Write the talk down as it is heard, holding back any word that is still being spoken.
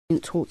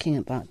Talking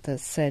about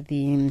this,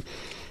 the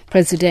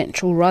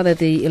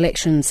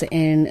elections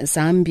in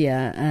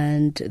Zambia,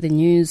 and the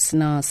news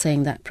now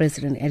saying that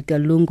President Edgar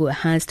Lungu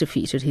has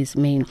defeated his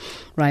main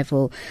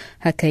rival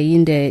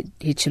Hakainde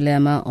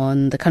Hichilema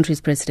on the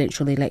country's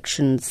presidential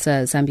elections.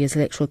 Zambia's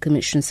Electoral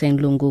Commission saying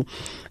Lungu,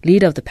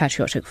 leader of the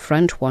Patriotic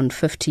Front, won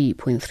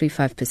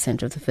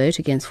 50.35% of the vote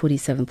against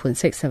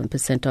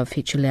 47.67% of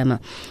Hichilema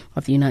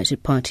of the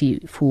United Party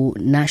for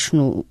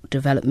National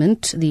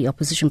Development. The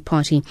opposition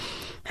party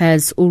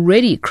has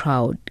already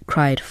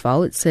cried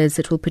foul. It says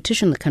it will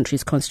petition the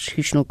country's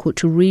constitutional court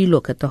to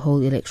relook at the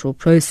whole electoral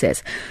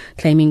process,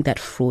 claiming that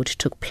fraud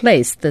took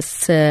place.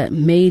 This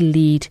may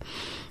lead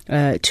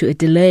to a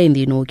delay in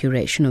the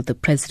inauguration of the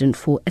president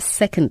for a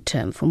second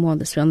term. For more on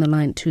this, we're on the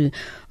line to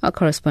our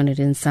correspondent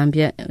in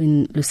Zambia,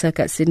 in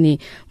Lusaka, Sydney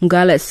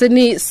Mngala.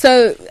 Sydney,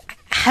 so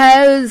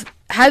have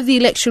the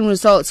election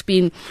results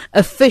been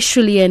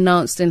officially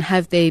announced, and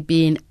have they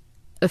been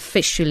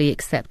officially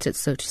accepted,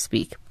 so to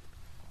speak?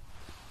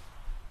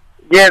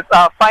 Yes,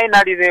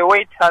 finally the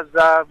wait has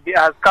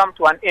come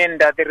to an end.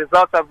 The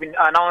results have been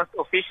announced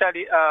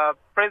officially.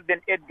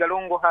 President Edgar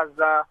Lungu has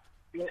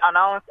been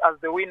announced as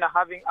the winner,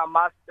 having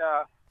amassed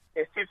a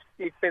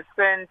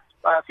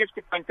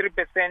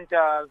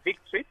 50.3%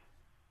 victory.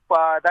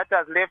 That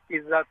has left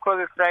his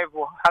closest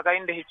rival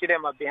Hakainde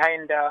Hichilema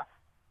behind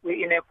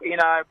in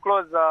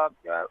close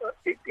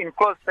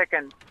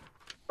second.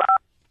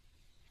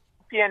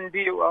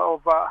 PND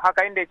of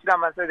Hakainde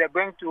Hichilema said they're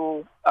going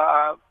to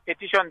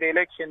petition the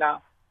election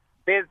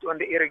based on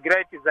the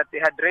irregularities that they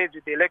had raised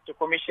with the Electoral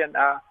Commission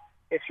a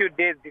few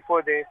days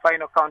before the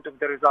final count of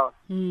the results.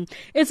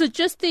 Is it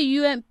just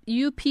the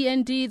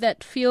UPND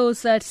that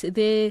feels that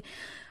they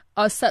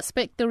are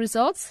suspect the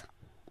results?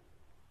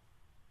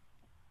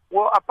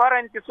 Well,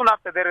 apparently soon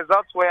after the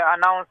results were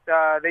announced,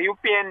 the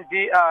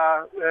UPND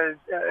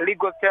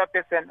legal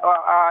chairperson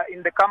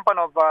in the company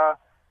of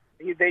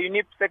the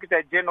UNIP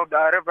Secretary General,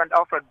 Reverend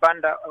Alfred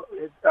Banda,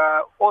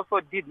 also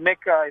did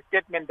make a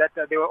statement that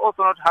they were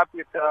also not happy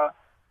with the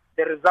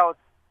results.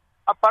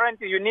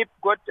 Apparently, UNIP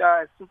got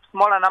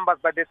smaller numbers,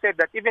 but they said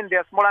that even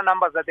their smaller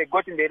numbers that they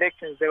got in the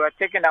elections, they were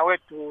taken away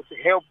to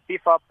help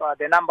beef up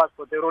the numbers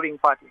for the ruling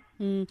party.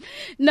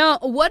 Now,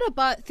 what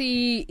about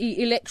the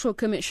Electoral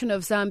Commission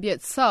of Zambia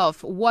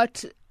itself?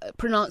 What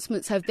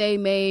pronouncements have they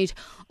made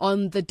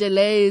on the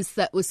delays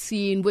that were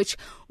seen, which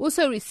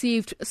also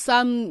received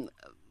some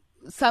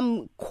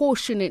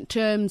caution in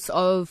terms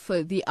of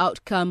the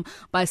outcome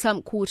by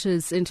some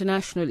quarters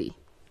internationally?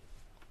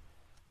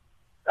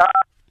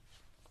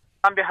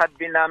 Zambia had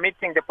been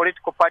meeting the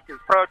political parties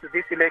prior to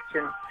this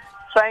election,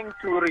 trying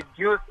to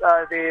reduce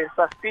the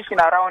suspicion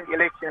around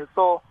elections.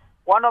 So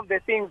one of the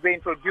things they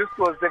introduced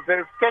was the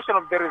verification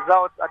of the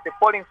results at the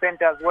polling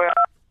centers, where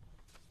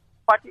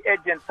party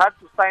agents had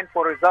to sign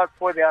for results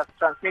before they are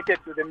transmitted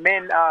to the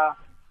main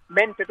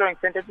totering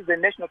center, to the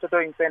National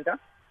Totering Center.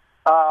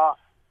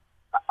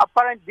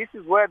 Apparently, this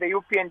is where the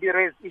UPND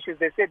raised issues.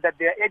 They said that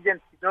their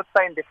agents did not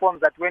sign the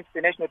forms that went to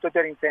the National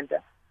Totering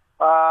Center,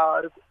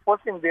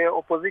 forcing the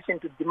opposition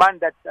to demand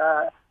that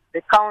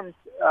the count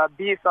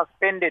be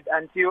suspended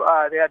until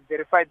they had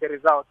verified the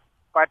results.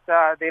 But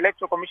the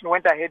Electoral Commission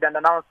went ahead and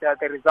announced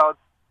the results,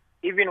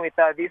 even with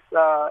this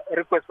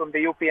request from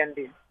the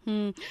UPND.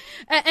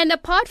 And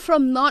apart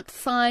from not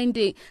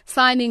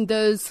signing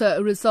those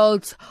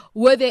results,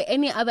 were there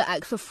any other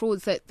acts of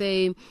frauds that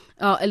they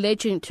are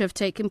alleging to have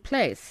taken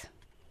place?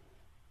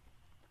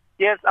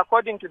 Yes,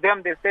 according to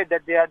them, they said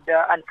that they had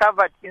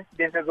uncovered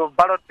incidences of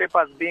ballot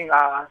papers being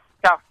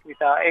stuffed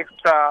with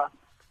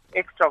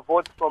extra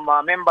votes from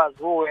members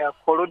who were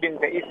colluding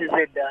the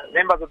ECZ,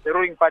 members of the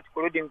ruling party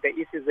colluding the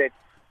ECZ.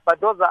 But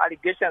those are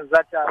allegations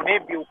that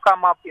maybe will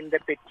come up in the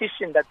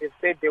petition that they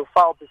said they'll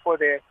file before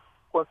the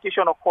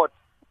Constitutional Court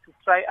to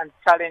try and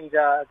challenge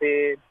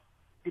the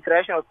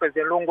declaration of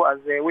President Lungu as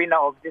the winner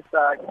of this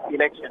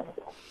election.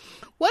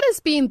 What has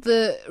been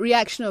the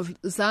reaction of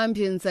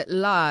Zambians at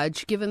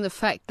large, given the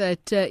fact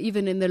that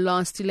even in the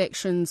last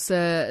elections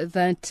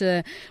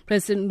that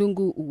President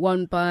Lungu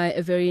won by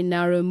a very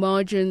narrow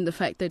margin, the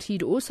fact that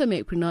he'd also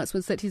made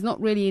pronouncements that he's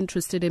not really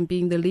interested in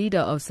being the leader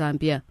of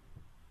Zambia?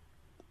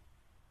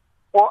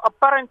 Well,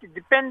 apparently,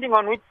 depending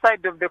on which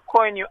side of the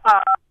coin you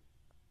are,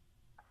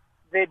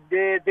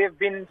 there have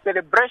been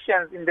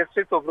celebrations in the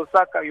streets of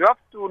Lusaka. You have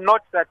to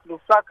note that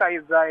Lusaka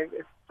is a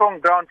strong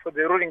ground for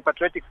the ruling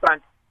Patriotic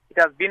Front. It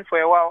has been for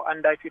a while,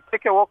 and if you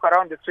take a walk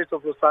around the streets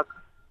of Lusaka,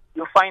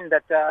 you'll find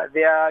that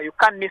you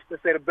can't miss the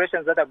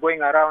celebrations that are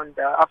going around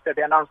after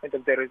the announcement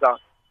of the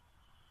results.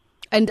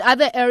 And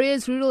other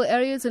areas, rural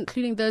areas,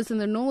 including those in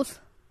the north?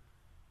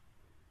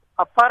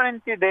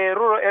 Apparently, the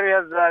rural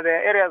areas are the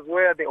areas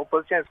where the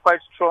opposition is quite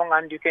strong,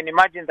 and you can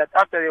imagine that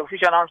after the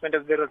official announcement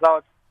of the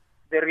results,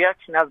 the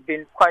reaction has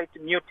been quite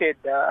muted,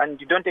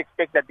 and you don't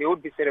expect that there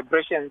would be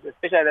celebrations,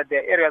 especially that there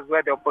are areas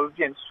where the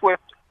opposition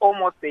swept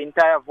almost the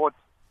entire vote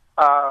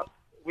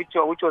which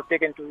was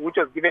given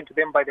to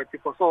them by the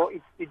people. So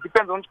it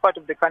depends on which part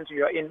of the country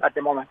you are in at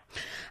the moment.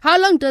 How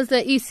long does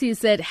the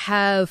ECZ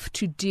have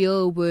to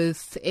deal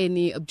with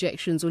any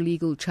objections or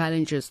legal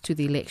challenges to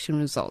the election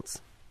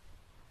results?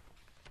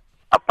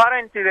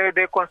 Apparently,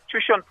 the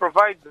Constitution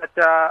provides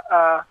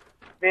that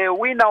the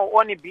winner will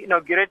only be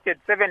inaugurated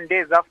 7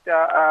 days after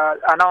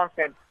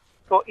announcement.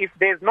 So if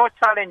there's no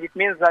challenge, it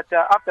means that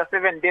after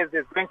 7 days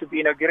there's going to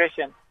be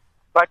inauguration.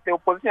 But the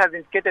opposition has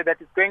indicated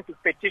that it's going to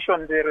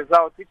petition the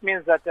result, which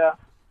means that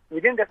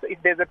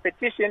if there's a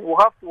petition, we'll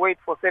have to wait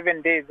for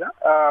 7 days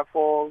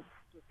to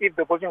see if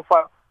the opposition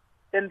files.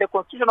 Then the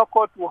Constitutional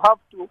Court will have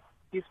to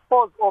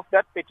dispose of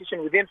that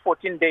petition within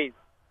 14 days.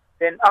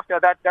 Then after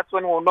that, that's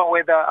when we'll know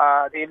whether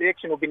the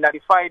election will be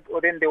nullified,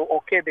 or then they will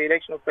okay the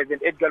election of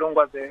President Edgar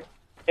Lungu as the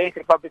 8th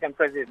Republican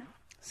president.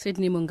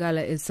 Sydney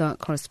Mungala is our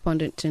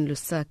correspondent in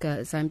Lusaka,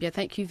 Zambia.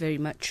 Thank you very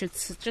much.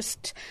 It's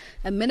just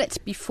a minute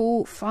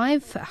before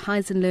 5.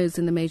 Highs and lows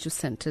in the major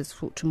centres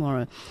for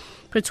tomorrow.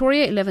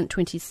 Pretoria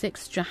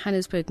 11:26,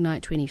 Johannesburg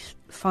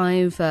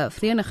 9:25,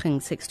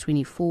 Vereeniging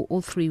 6:24.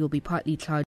 All three will be partly cloudy.